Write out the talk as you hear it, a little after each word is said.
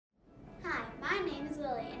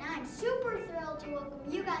to welcome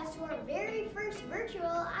you guys to our very first virtual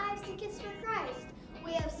IFC KIDZ for Christ.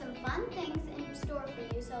 We have some fun things in store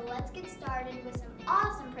for you, so let's get started with some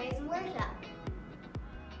awesome praise and worship.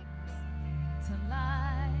 To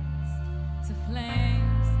lights, to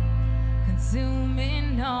flames,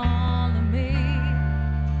 consuming all of me.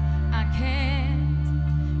 I can't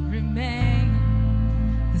remain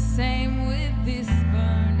the same with this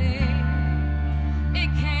burning. It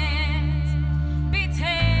can't be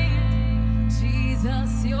tamed.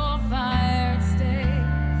 Jesus, your fire stays,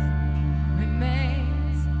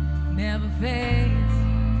 remains, never fades.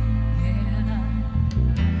 Yeah.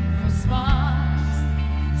 From sparks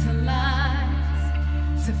to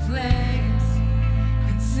lights to flames,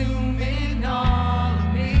 consuming all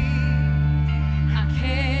of me. I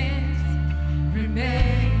can't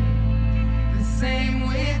remain the same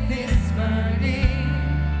with this burning.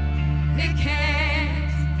 It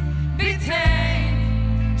can't be tamed.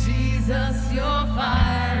 Jesus, your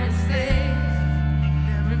fire stays,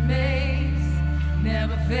 remains,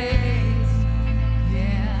 never fades.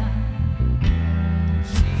 Yeah.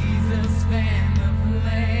 Jesus, fan the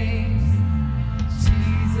flames.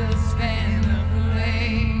 Jesus, fan the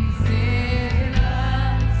flames. Yeah.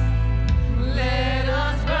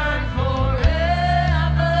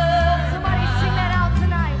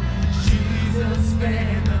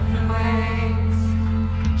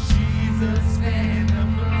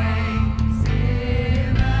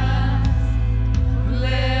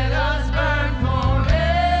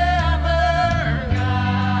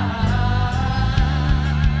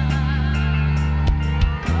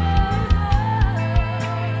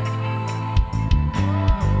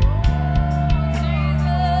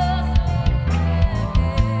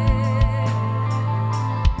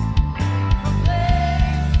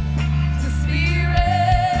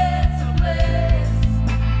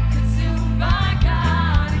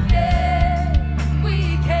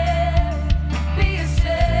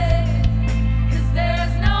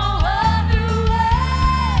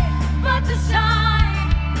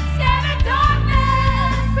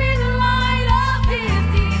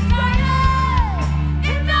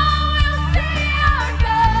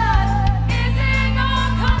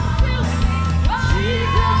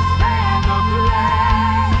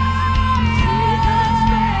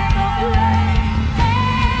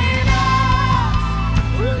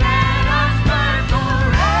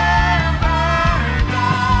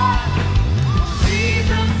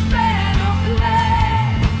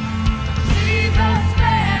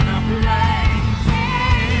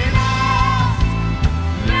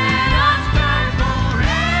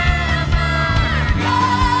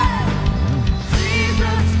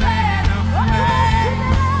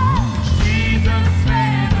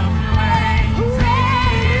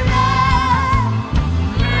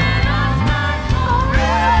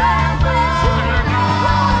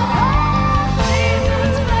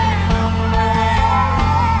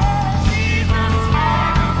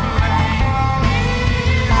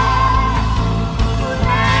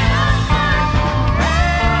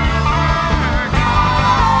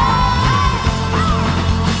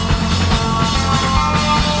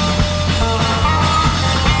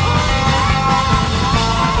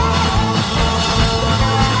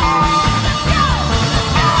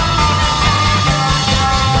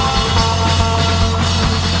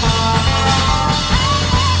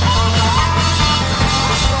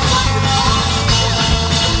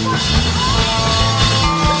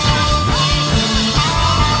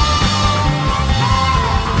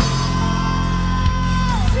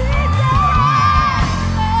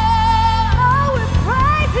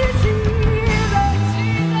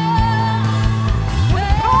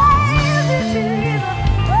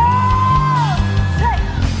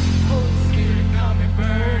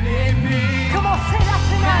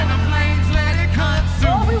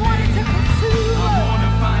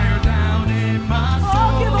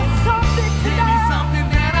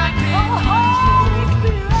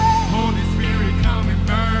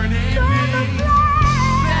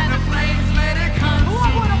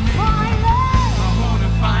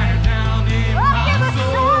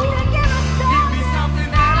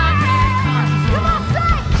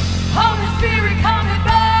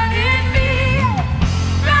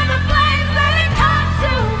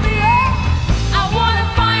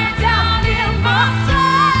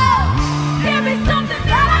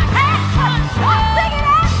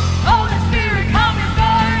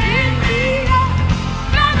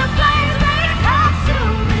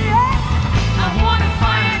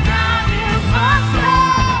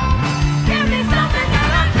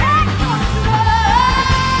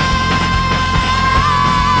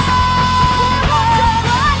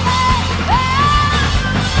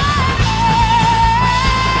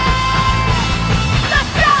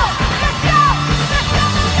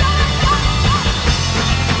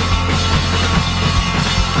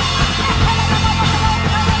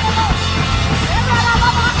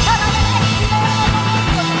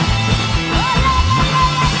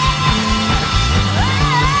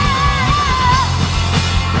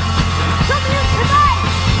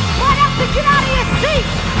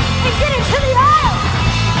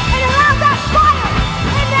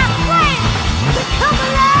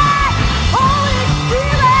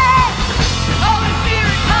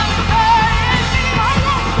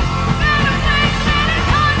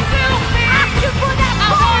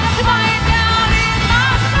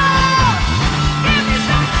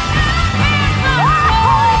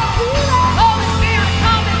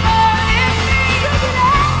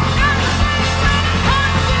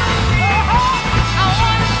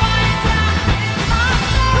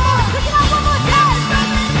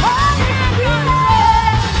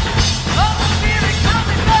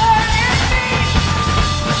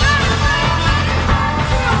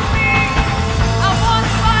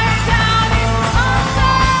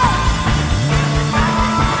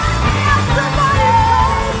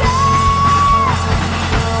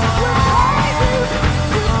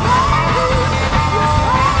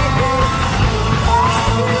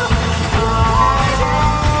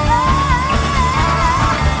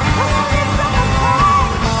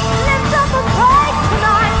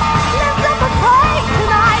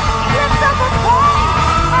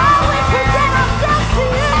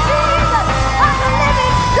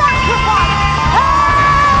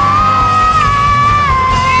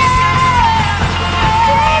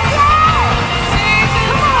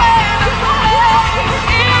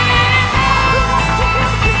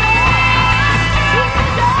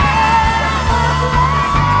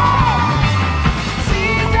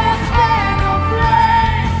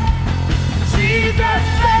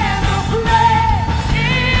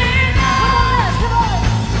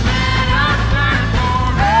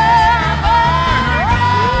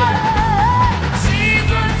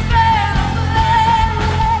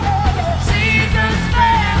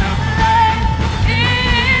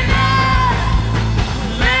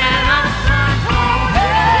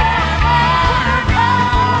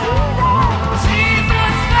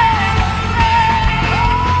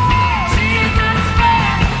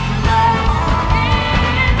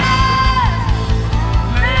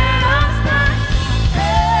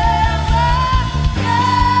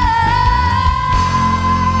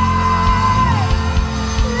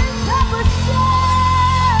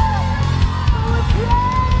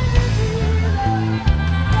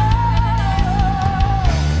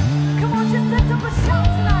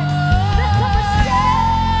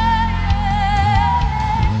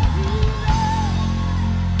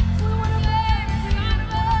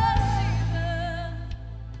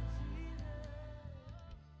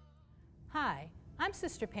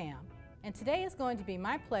 Sister Pam, and today is going to be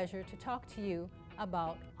my pleasure to talk to you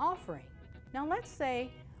about offering. Now let's say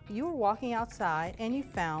you were walking outside and you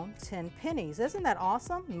found 10 pennies. Isn't that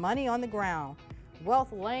awesome? Money on the ground,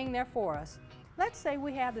 wealth laying there for us. Let's say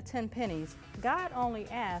we have the 10 pennies. God only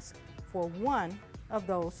asks for one of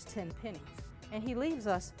those 10 pennies, and He leaves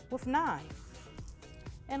us with 9.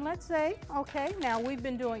 And let's say, okay, now we've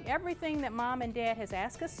been doing everything that Mom and Dad has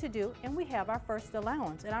asked us to do, and we have our first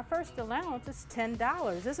allowance. And our first allowance is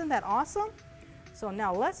 $10. Isn't that awesome? So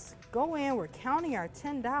now let's go in, we're counting our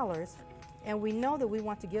 $10, and we know that we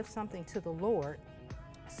want to give something to the Lord.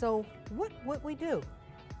 So what would we do?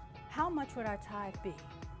 How much would our tithe be?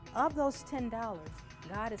 Of those $10,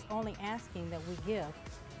 God is only asking that we give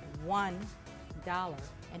 $1,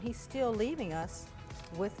 and He's still leaving us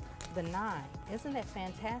with the 9. Isn't that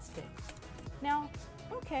fantastic? Now,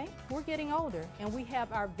 okay, we're getting older and we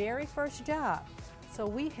have our very first job. So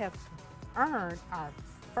we have earned our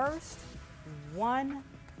first $100.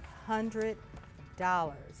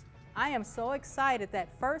 I am so excited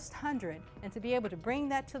that first 100, and to be able to bring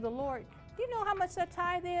that to the Lord. Do you know how much that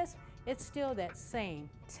tithe is? It's still that same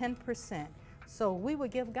 10%. So we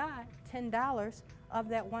would give God $10 of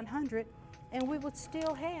that 100, and we would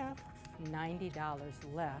still have $90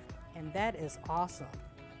 left, and that is awesome.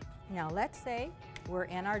 Now let's say we're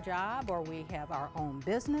in our job or we have our own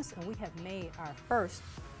business and we have made our first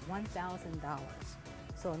 $1,000.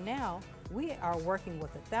 So now we are working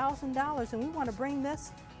with $1,000 and we want to bring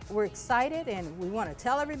this. We're excited and we want to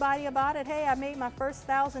tell everybody about it. Hey, I made my first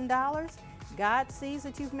 $1,000. God sees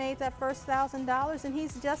that you've made that first $1,000 and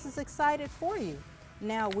He's just as excited for you.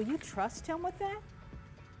 Now, will you trust Him with that?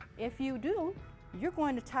 If you do, you're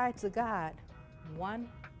going to tithe to God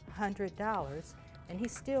 $100, and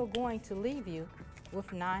He's still going to leave you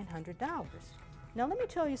with $900. Now let me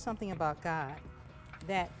tell you something about God.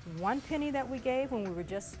 That 1 penny that we gave when we were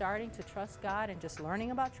just starting to trust God and just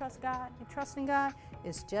learning about trusting God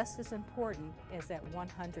is just as important as that $100.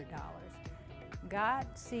 God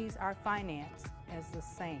sees our finance as the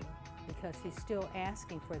same because He's still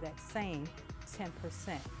asking for that same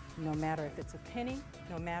 10%. No matter if it's a penny,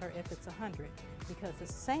 no matter if it's 100, because the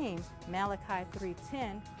same Malachi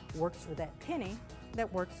 3:10 works for that penny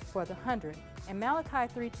that works for the 100. And Malachi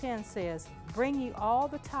 3:10 says, "Bring ye all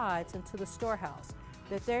the tithes into the storehouse,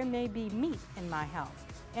 that there may be meat in my house.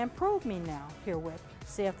 And prove me now herewith,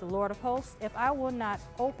 saith the Lord of hosts, if I will not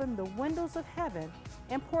open the windows of heaven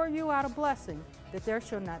and pour you out a blessing, that there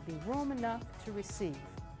shall not be room enough to receive."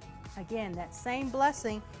 Again, that same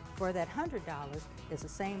blessing for that $100 is the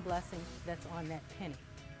same blessing that's on that penny.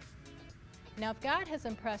 Now, if God has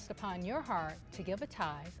impressed upon your heart to give a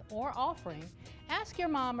tithe or offering, ask your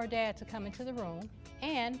mom or dad to come into the room,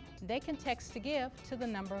 and they can text to give to the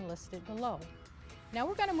number listed below. Now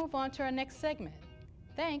we're going to move on to our next segment.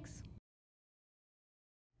 Thanks.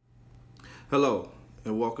 Hello,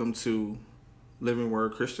 and welcome to Living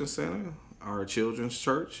Word Christian Center, our children's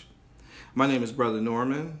church. My name is Brother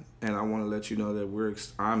Norman, and I want to let you know that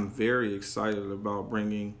I'm very excited about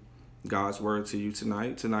bringing God's Word to you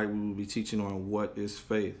tonight. Tonight we will be teaching on what is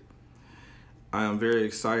faith. I am very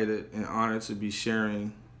excited and honored to be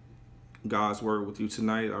sharing God's Word with you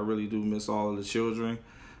tonight. I really do miss all of the children.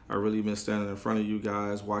 I really miss standing in front of you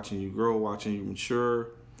guys, watching you grow, watching you mature,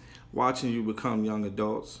 watching you become young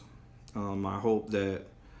adults. I hope that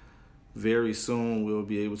very soon we'll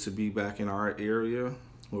be able to be back in our area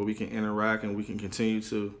where we can interact and we can continue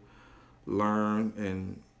to learn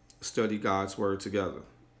and study God's Word together.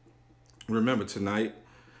 Remember, tonight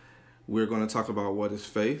we're going to talk about what is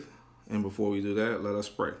faith. And before we do that, let us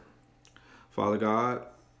pray. Father God,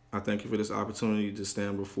 I thank you for this opportunity to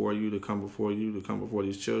stand before you, to come before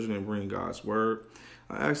these children and bring God's Word.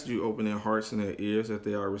 I ask that you open their hearts and their ears, that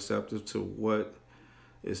they are receptive to what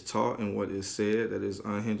is taught and what is said, that is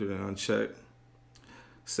unhindered and unchecked.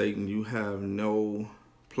 Satan, you have no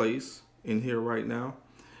place in here right now.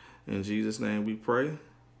 In Jesus' name we pray.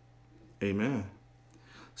 Amen.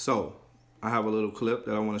 So I have a little clip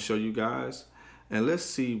that I want to show you guys, and let's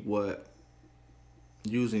see what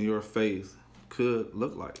using your faith could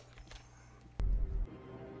look like.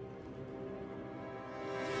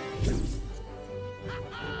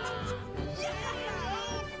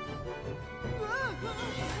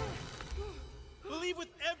 Believe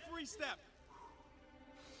with every step.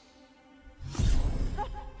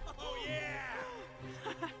 Oh yeah!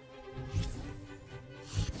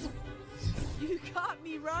 You got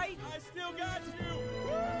me right. I still got you.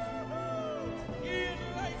 Woo-hoo! In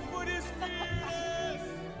Lightfoot is fearless.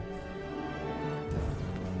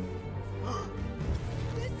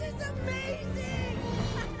 This is amazing.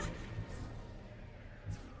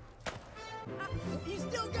 He's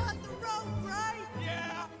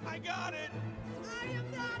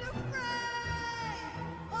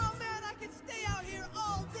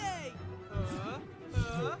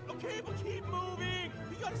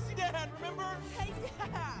Odyssey, Dad, remember? Hey,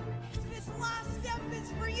 Dad! This last step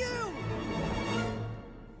is for you!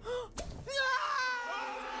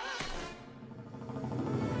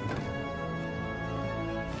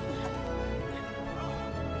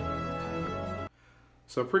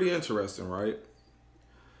 So pretty interesting, right?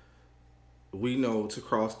 We know to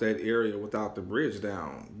cross that area without the bridge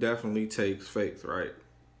down definitely takes faith, right?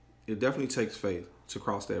 It definitely takes faith to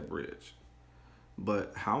cross that bridge.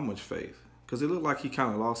 But how much faith? Because it looked like he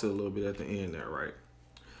kind of lost it a little bit at the end there, right?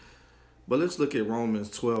 But let's look at Romans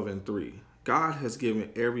 12:3. God has given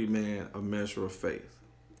every man a measure of faith.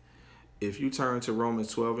 If you turn to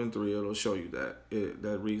Romans 12:3, it'll show you that.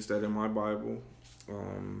 That reads that in my Bible.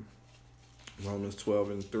 Romans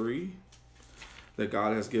 12:3. That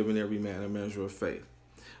God has given every man a measure of faith.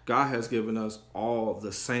 God has given us all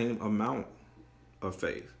the same amount of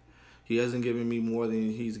faith. He hasn't given me more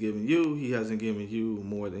than he's given you. He hasn't given you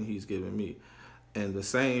more than he's given me. And the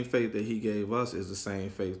same faith that he gave us is the same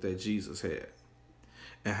faith that Jesus had.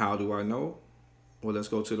 And how do I know? Well, let's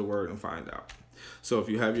go to the word and find out. So if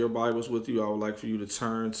you have your Bibles with you, I would like for you to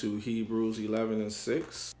turn to Hebrews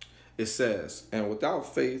 11:6. It says, "And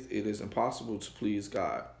without faith it is impossible to please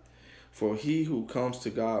God. For he who comes to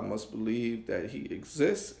God must believe that he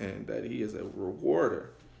exists and that he is a rewarder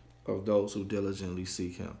of those who diligently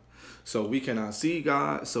seek him." So we cannot see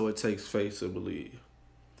God, so it takes faith to believe.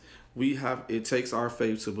 It takes our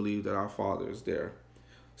faith to believe that our Father is there.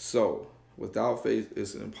 So without faith,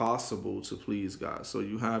 it's impossible to please God. So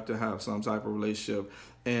you have to have some type of relationship,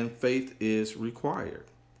 and faith is required.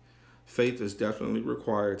 Faith is definitely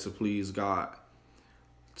required to please God.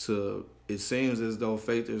 It seems as though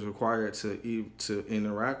faith is required to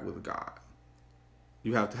interact with God.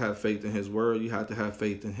 You have to have faith in his word. You have to have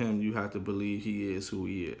faith in him. You have to believe he is who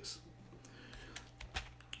he is.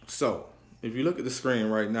 So if you look at the screen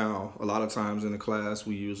right now, a lot of times in the class,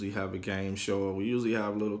 we usually have a game show. We usually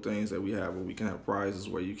have little things that we have where we can have prizes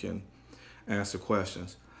where you can answer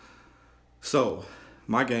questions. So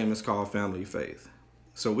my game is called Family Faith.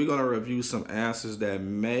 So we're going to review some answers that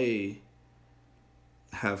may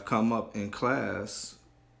have come up in class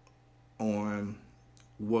on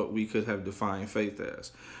what we could have defined faith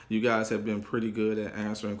as. You guys have been pretty good at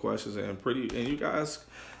answering questions, and you guys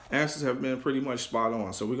answers have been pretty much spot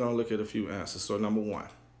on. So we're going to look at a few answers. So number 1,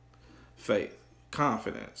 faith,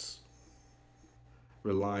 confidence,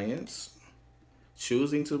 reliance,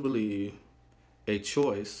 choosing to believe, a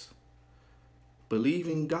choice,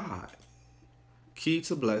 believing God, key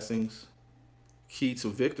to blessings, key to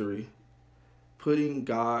victory, putting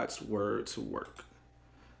God's word to work,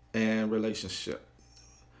 and relationship.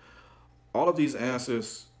 All of these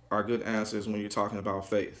answers are good answers when you're talking about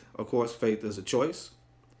faith. Of course, faith is a choice.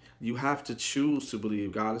 You have to choose to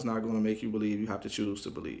believe. God is not going to make you believe. You have to choose to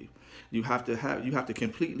believe. You have to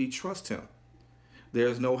completely trust him.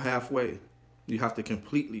 There's no halfway. You have to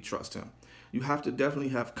completely trust him. You have to definitely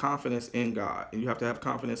have confidence in God, and you have to have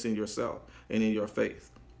confidence in yourself and in your faith.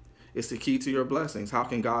 It's the key to your blessings. How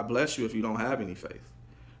can God bless you if you don't have any faith?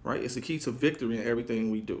 Right? It's the key to victory in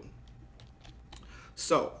everything we do.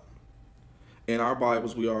 So, in our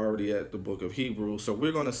Bibles, we are already at the book of Hebrews. So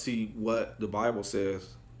we're going to see what the Bible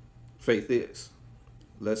says faith is.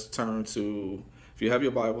 Let's turn to, if you have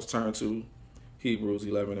your Bibles, turn to Hebrews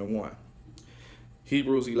 11:1.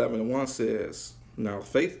 Hebrews 11:1 says, "Now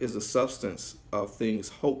faith is the substance of things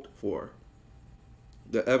hoped for,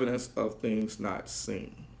 the evidence of things not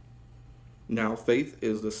seen." Now faith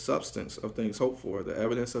is the substance of things hoped for, the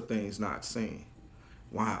evidence of things not seen.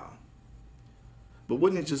 Wow. But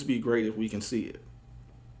wouldn't it just be great if we can see it?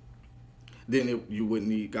 Then you wouldn't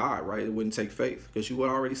need God, right? It wouldn't take faith because you would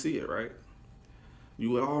already see it, right? You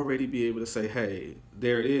would already be able to say, hey,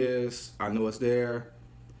 there it is. I know it's there.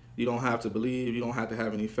 You don't have to believe. You don't have to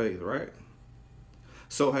have any faith, right?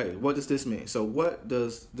 So, hey, what does this mean? So what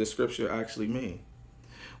does the scripture actually mean?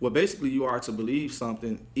 Well, basically, you are to believe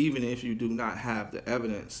something even if you do not have the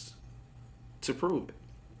evidence to prove it,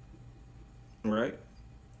 right?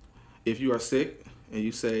 If you are sick and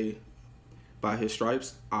you say, by his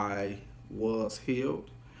stripes, I was healed,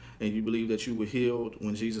 and you believe that you were healed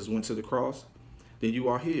when Jesus went to the cross, then you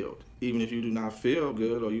are healed. Even if you do not feel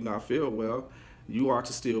good or you not feel well, you are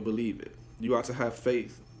to still believe it. You are to have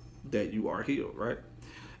faith that you are healed, right?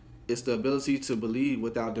 It's the ability to believe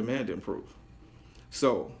without demanding proof.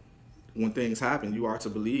 So when things happen, you are to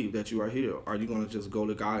believe that you are healed. Are you going to just go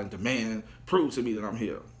to God and demand, prove to me that I'm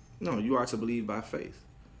healed? No, you are to believe by faith.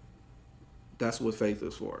 That's what faith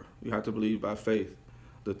is for. You have to believe by faith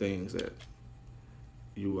the things that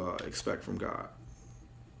you expect from God.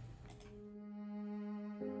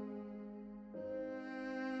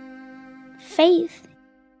 Faith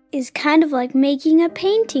is kind of like making a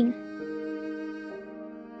painting.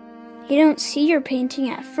 You don't see your painting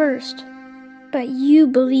at first, but you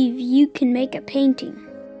believe you can make a painting.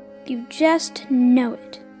 You just know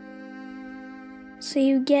it. So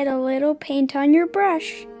you get a little paint on your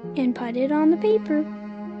brush and put it on the paper.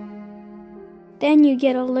 Then you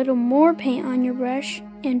get a little more paint on your brush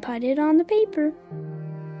and put it on the paper.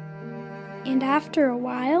 And after a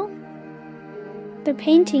while, the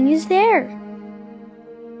painting is there.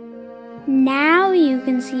 Now you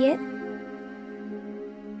can see it.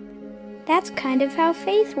 That's kind of how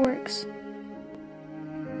faith works.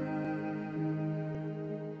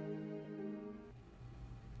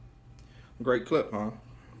 Great clip, huh?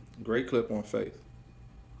 Great clip on faith.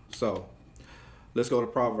 So, let's go to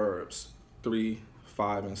Proverbs 3,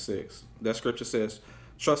 5, and 6. That scripture says,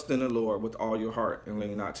 trust in the Lord with all your heart and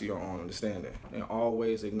lean not to your own understanding. And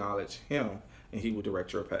always acknowledge him and he will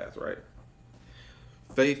direct your path, right?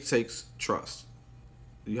 Faith takes trust.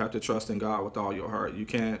 You have to trust in God with all your heart. You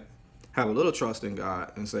can't have a little trust in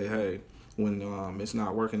God and say, hey, when it's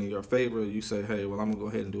not working in your favor, you say, hey, well, I'm going to go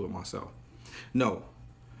ahead and do it myself. No.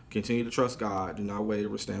 Continue to trust God. Do not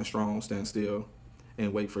waver. Stand strong, stand still,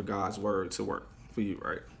 and wait for God's word to work for you,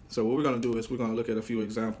 right? So what we're going to do is we're going to look at a few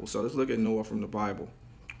examples. So let's look at Noah from the Bible.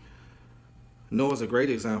 Noah's a great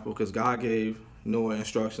example because God gave Noah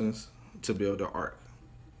instructions to build the ark.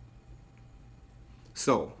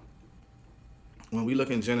 So when we look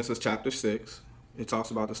in Genesis chapter 6, it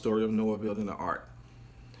talks about the story of Noah building the ark.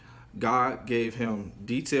 God gave him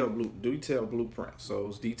detailed blueprints. So it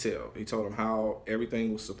was detailed. He told him how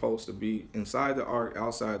everything was supposed to be inside the ark,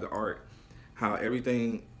 outside the ark, how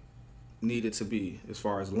everything needed to be as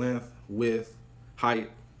far as length, width,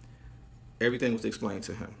 height. Everything was explained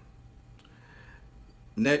to him.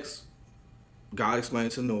 Next, God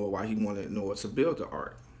explained to Noah why he wanted Noah to build the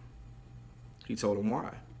ark. He told him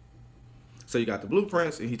why. So you got the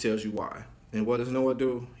blueprints and he tells you why. And what does Noah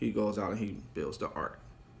do? He goes out and he builds the ark.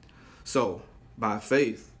 So, by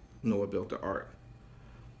faith, Noah built the ark.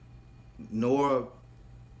 Noah,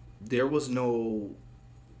 there was no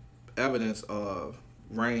evidence of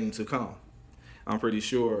rain to come. I'm pretty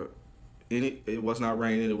sure it was not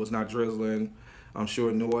raining, it was not drizzling. I'm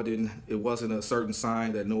sure Noah it wasn't a certain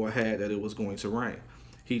sign that Noah had that it was going to rain.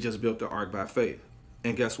 He just built the ark by faith.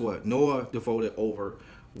 And guess what? Noah devoted over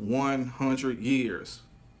 100 years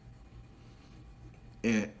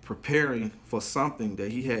in preparing for something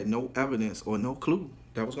that he had no evidence or no clue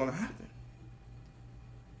that was going to happen.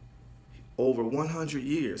 Over 100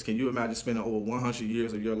 years. Can you imagine spending over 100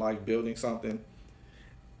 years of your life building something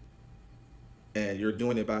and you're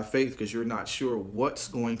doing it by faith because you're not sure what's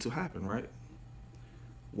going to happen, right?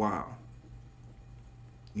 Wow.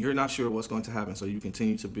 You're not sure what's going to happen, so you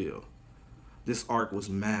continue to build. This ark was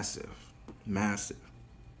massive, massive.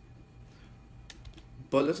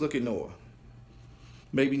 But let's look at Noah.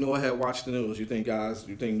 Maybe Noah had watched the news. You think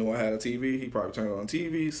Noah had a TV? He probably turned on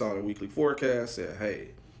TV, saw the weekly forecast, said, hey,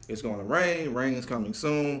 it's going to rain. Rain is coming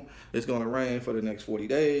soon. It's going to rain for the next 40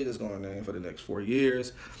 days. It's going to rain for the next 4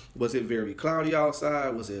 years. Was it very cloudy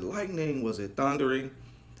outside? Was it lightning? Was it thundering?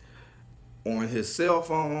 On his cell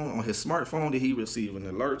phone, on his smartphone, did he receive an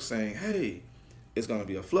alert saying, hey, it's going to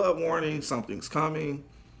be a flood warning. Something's coming.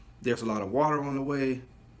 There's a lot of water on the way.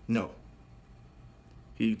 No.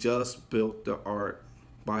 He just built the ark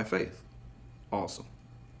by faith. Awesome.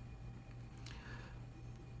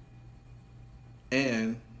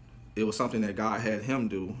 And it was something that God had him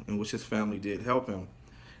do, in which his family did help him.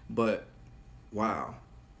 But wow,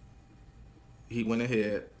 he went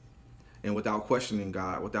ahead and without questioning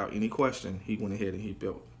God, without any question, he went ahead and he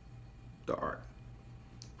built the ark.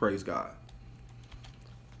 Praise God.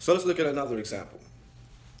 So let's look at another example.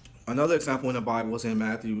 Another example in the Bible was in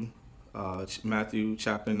Matthew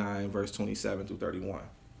chapter 9, verse 27 through 31.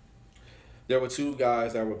 There were two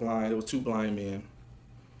guys that were blind. There were two blind men,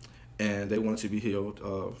 and they wanted to be healed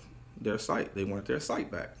of their sight. They wanted their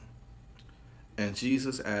sight back. And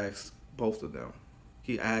Jesus asked both of them.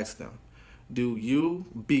 He asked them, do you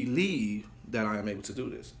believe that I am able to do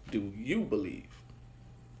this? Do you believe?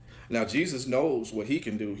 Now, Jesus knows what he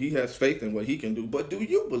can do. He has faith in what he can do, but do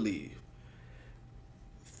you believe?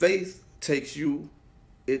 Faith takes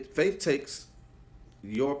faith takes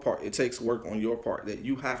your part. It takes work on your part that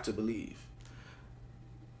you have to believe.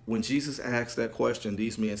 When Jesus asked that question,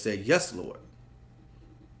 these men said, yes, Lord.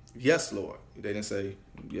 Yes, Lord. They didn't say,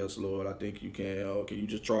 yes, Lord, I think you can. Oh, can you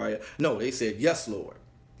just try it? No, they said, yes, Lord.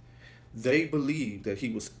 They believed that he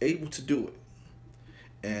was able to do it.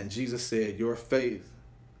 And Jesus said, your faith,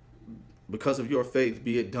 because of your faith,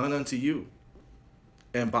 be it done unto you.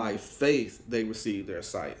 And by faith, they received their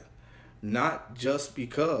sight. Not just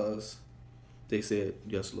because they said,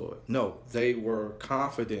 yes, Lord. No, they were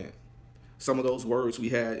confident. Some of those words we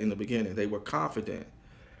had in the beginning, they were confident.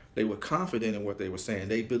 They were confident in what they were saying.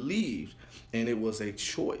 They believed, and it was a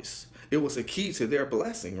choice. It was a key to their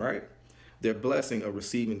blessing, right? Their blessing of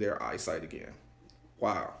receiving their eyesight again.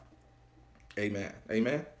 Wow. Amen.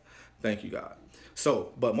 Amen. Thank you, God.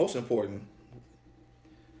 So, but most important,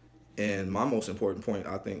 and my most important point,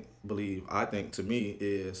 I think to me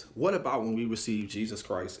is, what about when we receive Jesus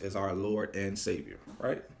Christ as our Lord and Savior,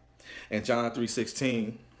 right? And John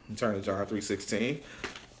 3:16, turn to John 3:16.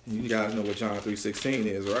 You guys know what John 3:16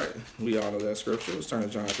 is, right? We all know that scripture. Let's turn to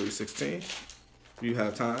John 3:16. If you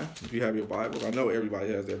have time, if you have your Bible. I know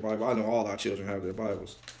everybody has their Bible. I know all our children have their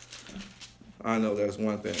Bibles. I know that's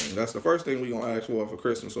one thing. That's the first thing we're going to ask for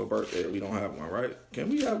Christmas or birthday. We don't have one, right? Can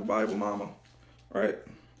we have a Bible, Mama? Right?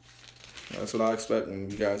 That's what I expect when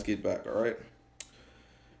you guys get back, all right?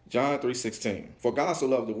 John 3:16. For God so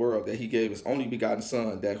loved the world that he gave his only begotten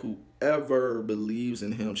Son, that whoever believes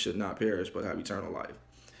in him should not perish but have eternal life.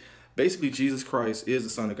 Basically, Jesus Christ is the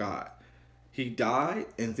Son of God. He died,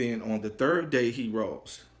 and then on the third day he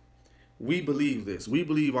rose. We believe this. We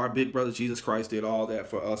believe our big brother Jesus Christ did all that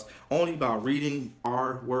for us only by reading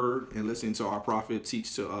our word and listening to our prophet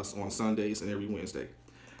teach to us on Sundays and every Wednesday.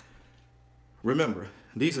 Remember,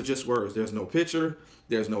 these are just words. There's no picture.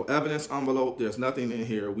 There's no evidence envelope. There's nothing in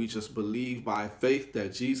here. We just believe by faith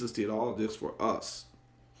that Jesus did all this for us,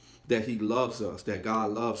 that he loves us, that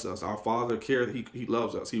God loves us. Our Father cares. He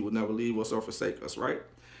loves us. He will never leave us or forsake us, right?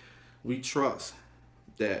 We trust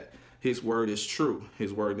that his word is true.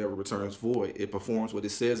 His word never returns void. It performs what it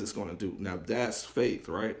says it's going to do. Now, that's faith,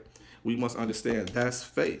 right? We must understand that's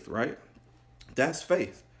faith, right? That's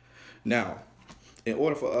faith. Now, in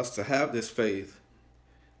order for us to have this faith,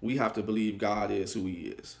 we have to believe God is who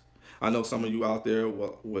he is. I know some of you out there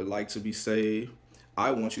would like to be saved. I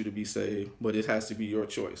want you to be saved, but it has to be your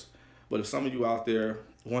choice. But if some of you out there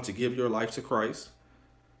want to give your life to Christ,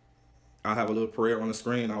 I have a little prayer on the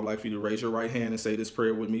screen. I would like for you to raise your right hand and say this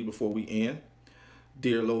prayer with me before we end.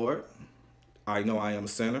 Dear Lord, I know I am a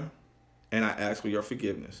sinner, and I ask for your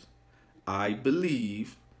forgiveness. I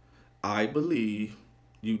believe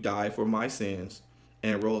you died for my sins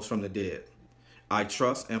and rose from the dead. I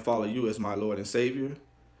trust and follow you as my Lord and Savior.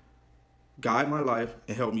 Guide my life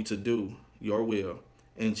and help me to do your will.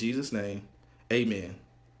 In Jesus' name, amen.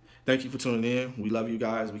 Thank you for tuning in. We love you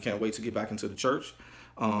guys. We can't wait to get back into the church.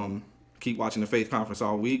 Keep watching the Faith Conference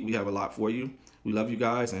all week. We have a lot for you. We love you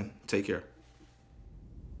guys, and take care.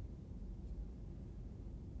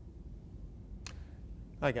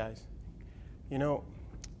 Hi, guys. You know,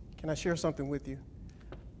 can I share something with you?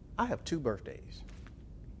 I have 2 birthdays.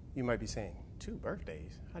 You might be saying, 2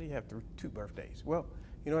 birthdays? How do you have 2 birthdays? Well,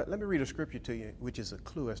 you know what? Let me read a scripture to you, which is a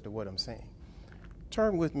clue as to what I'm saying.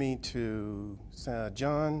 Turn with me to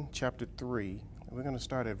John chapter 3, and we're going to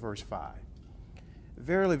start at verse 5.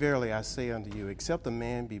 Verily, verily, I say unto you, except a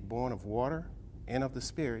man be born of water and of the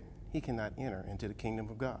Spirit, he cannot enter into the kingdom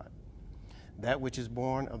of God. That which is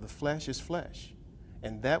born of the flesh is flesh,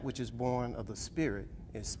 and that which is born of the Spirit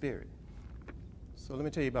is spirit. So let me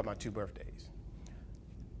tell you about my 2 birthdays.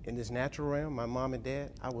 In this natural realm, my mom and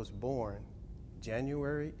dad, I was born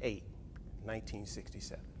January 8,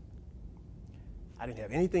 1967. I didn't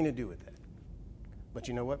have anything to do with that. But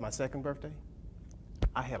you know what? My second birthday,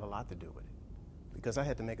 I had a lot to do with it. Because I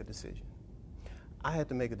had to make a decision. I had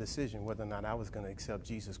to make a decision whether or not I was going to accept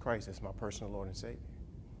Jesus Christ as my personal Lord and Savior.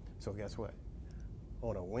 So guess what?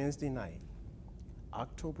 On a Wednesday night,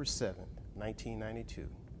 October 7th, 1992,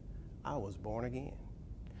 I was born again.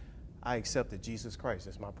 I accepted Jesus Christ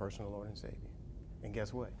as my personal Lord and Savior. And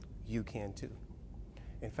guess what? You can too.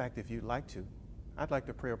 In fact, if you'd like to, I'd like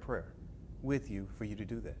to pray a prayer with you for you to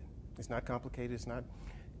do that. It's not complicated.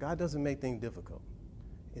 God doesn't make things difficult.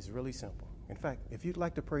 It's really simple. In fact, if you'd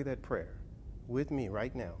like to pray that prayer with me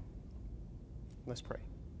right now, let's pray.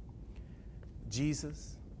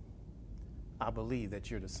 Jesus, I believe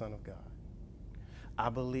that you're the Son of God. I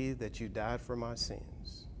believe that you died for my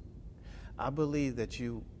sins. I believe that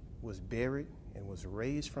you was buried and was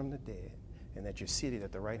raised from the dead, and that you're seated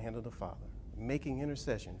at the right hand of the Father, making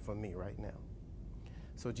intercession for me right now.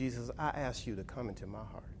 So Jesus, I ask you to come into my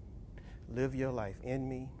heart. Live your life in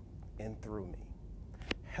me and through me.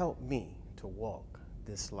 Help me to walk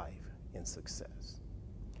this life in success.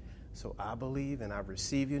 So I believe and I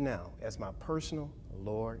receive you now as my personal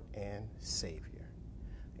Lord and Savior.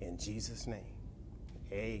 In Jesus' name,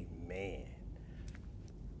 amen.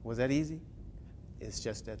 Was that easy? It's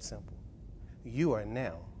just that simple. You are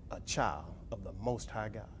now a child of the Most High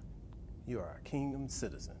God. You are a kingdom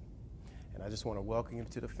citizen. And I just want to welcome you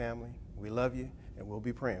to the family. We love you, and we'll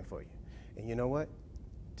be praying for you. And you know what?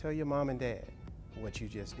 Tell your mom and dad what you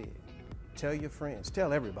just did. Tell your friends.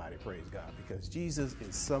 Tell everybody, praise God, because Jesus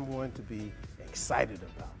is someone to be excited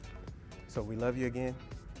about. So we love you again.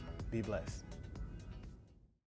 Be blessed.